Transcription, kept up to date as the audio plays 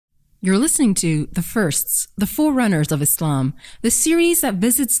You're listening to The Firsts, the Forerunners of Islam, the series that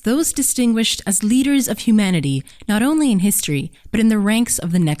visits those distinguished as leaders of humanity, not only in history, but in the ranks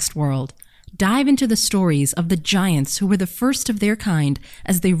of the next world. Dive into the stories of the giants who were the first of their kind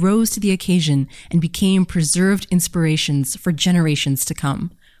as they rose to the occasion and became preserved inspirations for generations to come.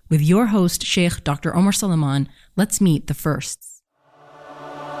 With your host, Sheikh Dr. Omar Suleiman, let's meet the firsts.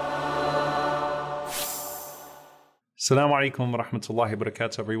 Assalamu alaikum wa rahmatullahi wa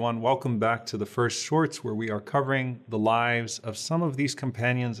barakatuh, everyone. Welcome back to the First Shorts, where we are covering the lives of some of these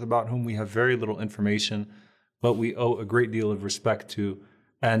companions about whom we have very little information, but we owe a great deal of respect to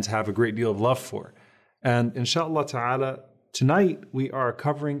and have a great deal of love for. And inshallah ta'ala, tonight we are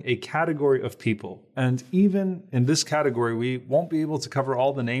covering a category of people. And even in this category, we won't be able to cover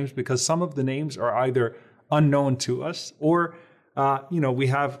all the names because some of the names are either unknown to us or we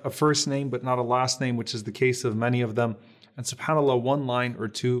have a first name but not a last name, which is the case of many of them. And subhanAllah, one line or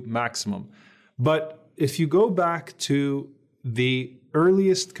two maximum. But if you go back to the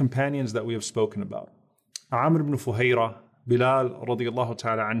earliest companions that we have spoken about, Amr ibn Fuhayra, Bilal radiyallahu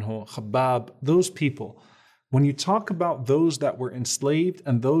ta'ala anhu, Khabbab, those people, when you talk about those that were enslaved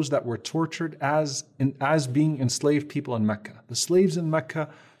and those that were tortured as being enslaved people in Mecca, the slaves in Mecca,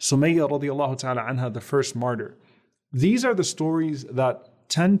 Sumayya radiyallahu ta'ala anha, the first martyr, these are the stories that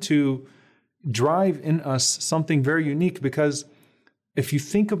tend to drive in us something very unique, because if you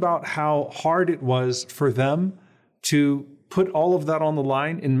think about how hard it was for them to put all of that on the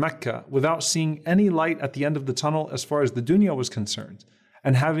line in Mecca without seeing any light at the end of the tunnel as far as the dunya was concerned,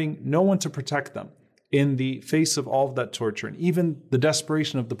 and having no one to protect them in the face of all of that torture, and even the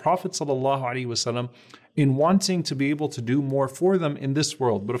desperation of the Prophet ﷺ in wanting to be able to do more for them in this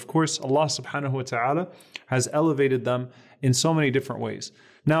world. But of course, Allah subhanahu wa ta'ala has elevated them in so many different ways.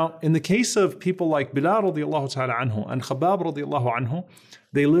 Now, in the case of people like Bilal radiallahu ta'ala anhu and Khabbab radiallahu anhu,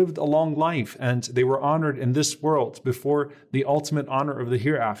 they lived a long life and they were honored in this world before the ultimate honor of the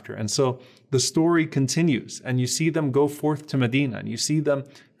hereafter. And so the story continues, and you see them go forth to Medina, and you see them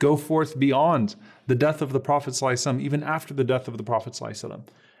go forth beyond the death of the Prophet ﷺ, even after the death of the Prophet ﷺ.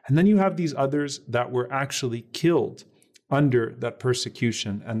 And then you have these others that were actually killed under that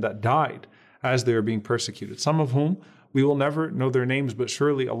persecution and that died as they were being persecuted. Some of whom we will never know their names, but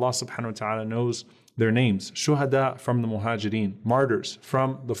surely Allah subhanahu wa ta'ala knows their names. Shuhada from the Muhajirin, martyrs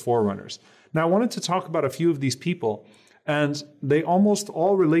from the forerunners. Now I wanted to talk about a few of these people, and they almost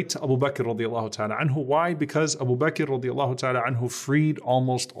all relate to Abu Bakr radiallahu ta'ala anhu. Why? Because Abu Bakr radiallahu ta'ala anhu freed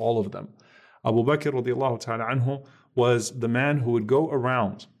almost all of them. Abu Bakr radiallahu ta'ala anhu was the man who would go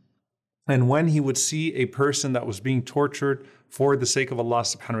around, and when he would see a person that was being tortured for the sake of Allah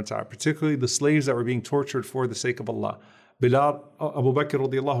subhanahu wa ta'ala, particularly the slaves that were being tortured for the sake of Allah, Abu Bakr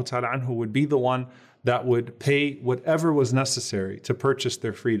radiallahu ta'ala anhu would be the one that would pay whatever was necessary to purchase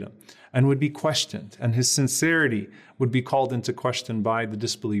their freedom, and would be questioned, and his sincerity would be called into question by the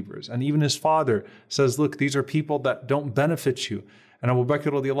disbelievers. And even his father says, look, these are people that don't benefit you. And Abu Bakr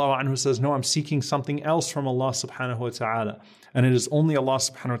radiallahu anhu says, no, I'm seeking something else from Allah subhanahu wa ta'ala. And it is only Allah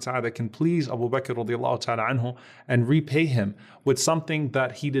subhanahu wa ta'ala that can please Abu Bakr radiallahu ta'ala anhu and repay him with something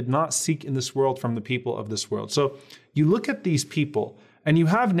that he did not seek in this world from the people of this world. So you look at these people and you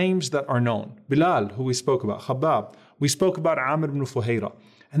have names that are known. Bilal, who we spoke about, Khabbab, we spoke about Amr ibn Fuhayra.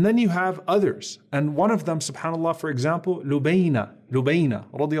 And then you have others. And one of them, subhanAllah, for example, Lubayna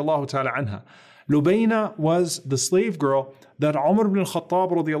radiallahu ta'ala anha. Lubayna was the slave girl that Umar ibn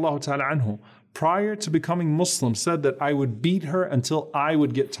al-Khattab radiallahu ta'ala anhu, prior to becoming Muslim, said that I would beat her until I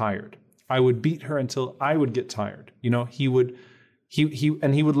would get tired. I would beat her until I would get tired. You know, he would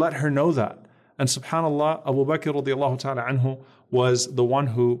let her know that. And subhanAllah, Abu Bakr radiallahu ta'ala anhu was the one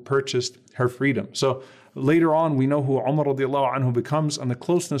who purchased her freedom. So later on, we know who Umar radiallahu anhu becomes and the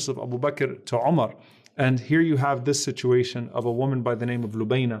closeness of Abu Bakr to Umar. And here you have this situation of a woman by the name of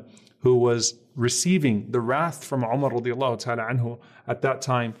Lubayna, who was receiving the wrath from Umar radiallahu ta'ala anhu at that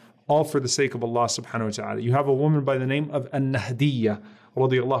time, all for the sake of Allah subhanahu wa ta'ala. You have a woman by the name of An-Nahdiyya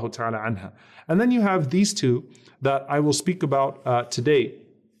radiallahu ta'ala anha. And then you have these two that I will speak about today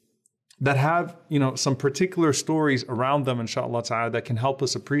that have, some particular stories around them, inshallah ta'ala, that can help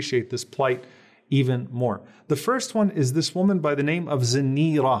us appreciate this plight even more. The first one is this woman by the name of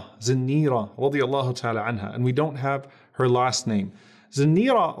Zinneera radiallahu ta'ala anha, and we don't have her last name.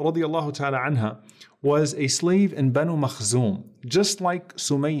 Zinneera radiallahu ta'ala anha was a slave in Banu Makhzum, just like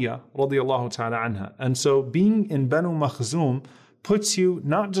Sumayya radiallahu ta'ala anha. And so being in Banu Makhzum puts you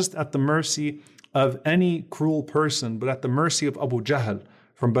not just at the mercy of any cruel person, but at the mercy of Abu Jahl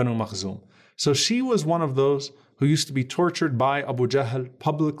from Banu Makhzum. So she was one of those who used to be tortured by Abu Jahl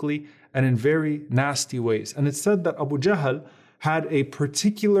publicly and in very nasty ways. And it's said that Abu Jahl had a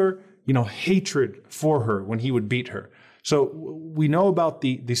particular hatred for her when he would beat her. So we know about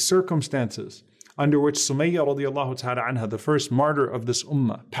the circumstances under which Sumayya radiallahu ta'ala anha, the first martyr of this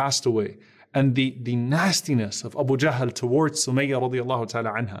ummah, passed away, and the nastiness of Abu Jahl towards Sumayya radiallahu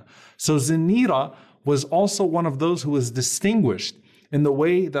ta'ala anha. So Zinneera was also one of those who was distinguished in the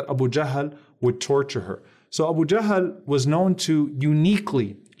way that Abu Jahl would torture her. So Abu Jahl was known to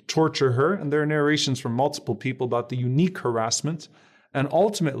uniquely torture her, and there are narrations from multiple people about the unique harassment, and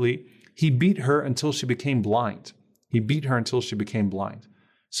ultimately he beat her until she became blind. He beat her until she became blind.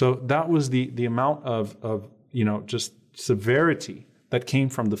 So that was the amount of just severity that came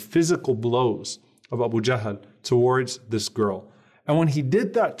from the physical blows of Abu Jahl towards this girl. And when he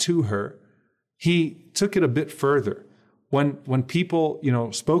did that to her, he took it a bit further. When people,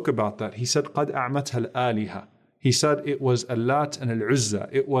 spoke about that, he said, قَدْ أَعْمَتْهَا الْآلِهَةِ. He said it was Allat and Al-Uzza.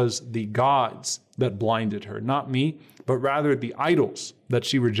 It was the gods that blinded her, not me, but rather the idols that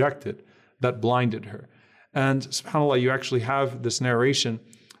she rejected that blinded her. And subhanAllah, you actually have this narration,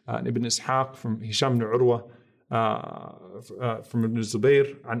 Ibn Ishaq from Hisham ibn Urwa, from Ibn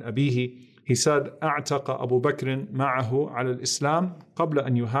Zubayr, عن أبيه. He said, أعتق أبو بكر معه على الإسلام قبل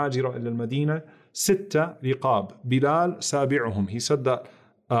أن يهاجر إلى المدينة 6 رقاب بلال سابعهم. He said that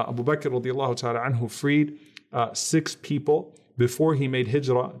Abu Bakr radiallahu ta'ala anhu freed 6 people before he made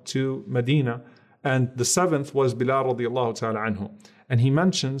hijrah to Medina, and the 7th was Bilal radiallahu ta'ala anhu. And he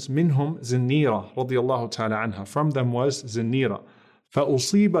mentions منهم Zinneera radiallahu ta'ala anha. From them was Zinneera.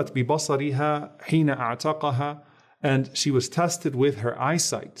 فأصيبت ببصرها حين أعتقها, and she was tested with her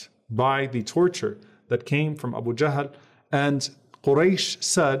eyesight by the torture that came from Abu Jahl. And Quraysh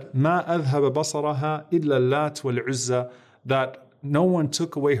said, ما أذهب بصرها إلا اللات والعزى, that no one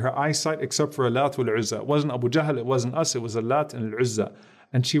took away her eyesight except for Allat wal Uzza. It wasn't Abu Jahl, it wasn't us, it was Allat and Al-Uzza.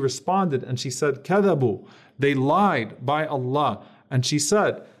 And she responded and she said, كذبوا, they lied by Allah. And she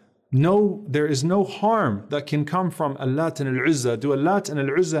said, no, there is no harm that can come from Allat and Al-Uzza. Do Allat and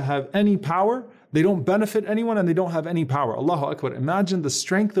Al-Uzza have any power? They don't benefit anyone and they don't have any power. Allahu Akbar. Imagine the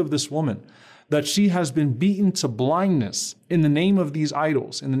strength of this woman, that she has been beaten to blindness in the name of these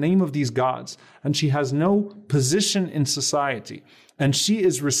idols, in the name of these gods, and she has no position in society. And she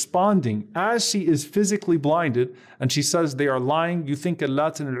is responding as she is physically blinded, and she says, they are lying. You think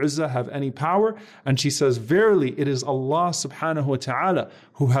Allat and Al-Uzza have any power? And she says, verily, it is Allah subhanahu wa ta'ala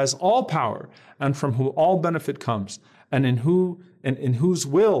who has all power and from whom all benefit comes, and in whose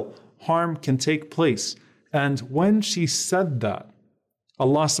will harm can take place. And when she said that,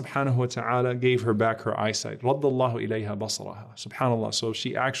 Allah subhanahu wa ta'ala gave her back her eyesight. رَدَّ اللَّهُ إِلَيْهَا بَصَرَهَا. SubhanAllah. So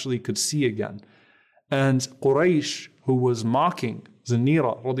she actually could see again. And Quraysh, who was mocking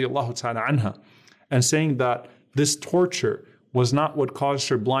Zinneera radiallahu ta'ala anha, and saying that this torture was not what caused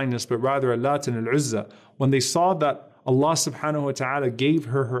her blindness, but rather Allat and Al-Uzza, when they saw that Allah subhanahu wa ta'ala gave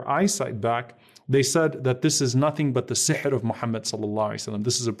her eyesight back, they said that this is nothing but the sihr of Muhammad sallallahu alaihi wasallam.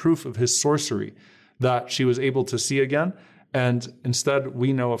 This is a proof of his sorcery, that she was able to see again. And instead,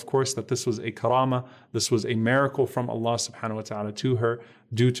 we know, of course, that this was a karama, this was a miracle from Allah subhanahu wa ta'ala to her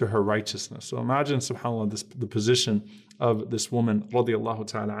due to her righteousness. So imagine, subhanAllah, the position of this woman, radiallahu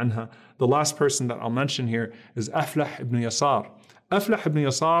ta'ala anha. The last person that I'll mention here is Aflah ibn Yasar. Aflah ibn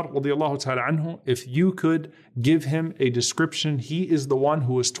Yasar, radiallahu ta'ala anhu, if you could give him a description, he is the one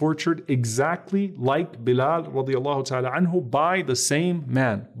who was tortured exactly like Bilal, radiallahu ta'ala anhu, by the same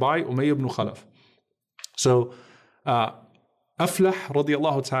man, by Umayyah ibn Khalaf. So, Aflah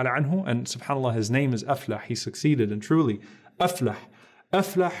radiallahu ta'ala anhu, and subhanAllah, his name is Aflah, he succeeded, and truly,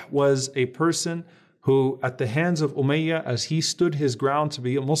 Aflah was a person who, at the hands of Umayyah, as he stood his ground to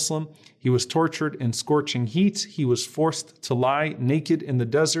be a Muslim, he was tortured in scorching heat. He was forced to lie naked in the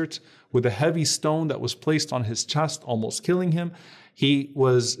desert with a heavy stone that was placed on his chest, almost killing him. He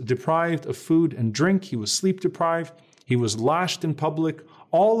was deprived of food and drink. He was sleep deprived. He was lashed in public.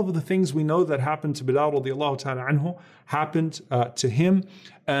 All of the things we know that happened to Bilal radiallahu ta'ala anhu happened to him.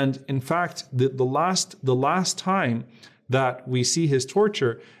 And in fact, the last time that we see his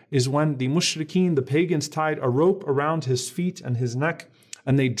torture is when the mushrikeen, the pagans, tied a rope around his feet and his neck,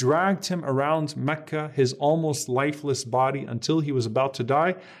 and they dragged him around Mecca, his almost lifeless body, until he was about to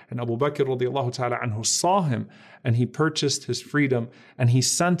die. And Abu Bakr radiallahu ta'ala anhu saw him, and he purchased his freedom, and he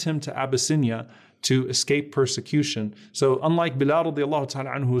sent him to Abyssinia to escape persecution. So unlike Bilal radiallahu ta'ala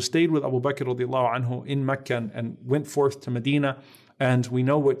anhu, who stayed with Abu Bakr radiallahu anhu in Mecca and went forth to Medina, and we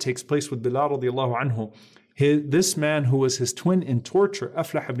know what takes place with Bilal radiallahu anhu, this man who was his twin in torture,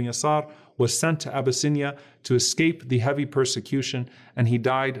 Aflah ibn Yasar, was sent to Abyssinia to escape the heavy persecution, and he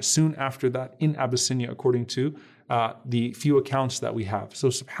died soon after that in Abyssinia, according to the few accounts that we have. So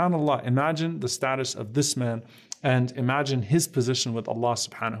subhanAllah, imagine the status of this man and imagine his position with Allah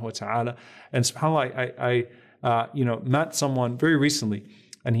subhanahu wa ta'ala. And subhanAllah, I met someone very recently,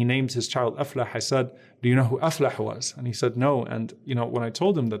 and he named his child Aflah. I said, do you know who Aflah was? And he said, no. And when I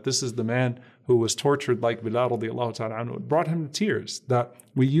told him that this is the man who was tortured like Bilal radiallahu ta'ala anhu, it brought him to tears that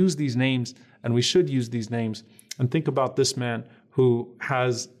we use these names, and we should use these names. And think about this man who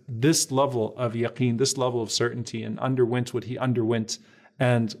has this level of yaqeen, this level of certainty, and underwent what he underwent.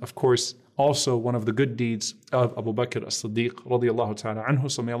 And of course, also one of the good deeds of Abu Bakr as-Siddiq radiallahu ta'ala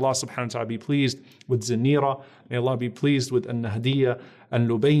anhu. So may Allah subhanahu wa ta'ala be pleased with Zinneera. May Allah be pleased with An-Nahdiyya and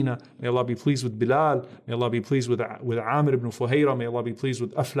Lubayna. May Allah be pleased with Bilal. May Allah be pleased with Amir ibn Fuhayra. May Allah be pleased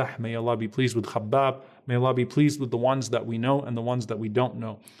with Aflah. May Allah be pleased with Khabbab. May Allah be pleased with the ones that we know and the ones that we don't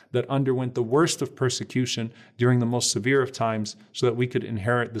know, that underwent the worst of persecution during the most severe of times, so that we could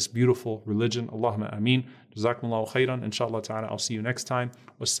inherit this beautiful religion. Allahumma ameen. Jazakumullahu khairan. Inshallah ta'ala, I'll see you next time.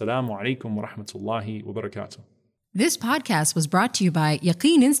 Wassalamu alaikum wa rahmatullahi wa barakatuh. This podcast was brought to you by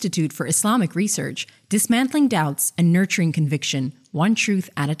Yaqeen Institute for Islamic Research, dismantling doubts and nurturing conviction, one truth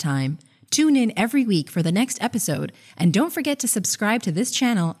at a time. Tune in every week for the next episode, and don't forget to subscribe to this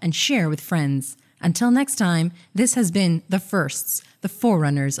channel and share with friends. Until next time, this has been The Firsts, the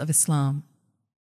Forerunners of Islam.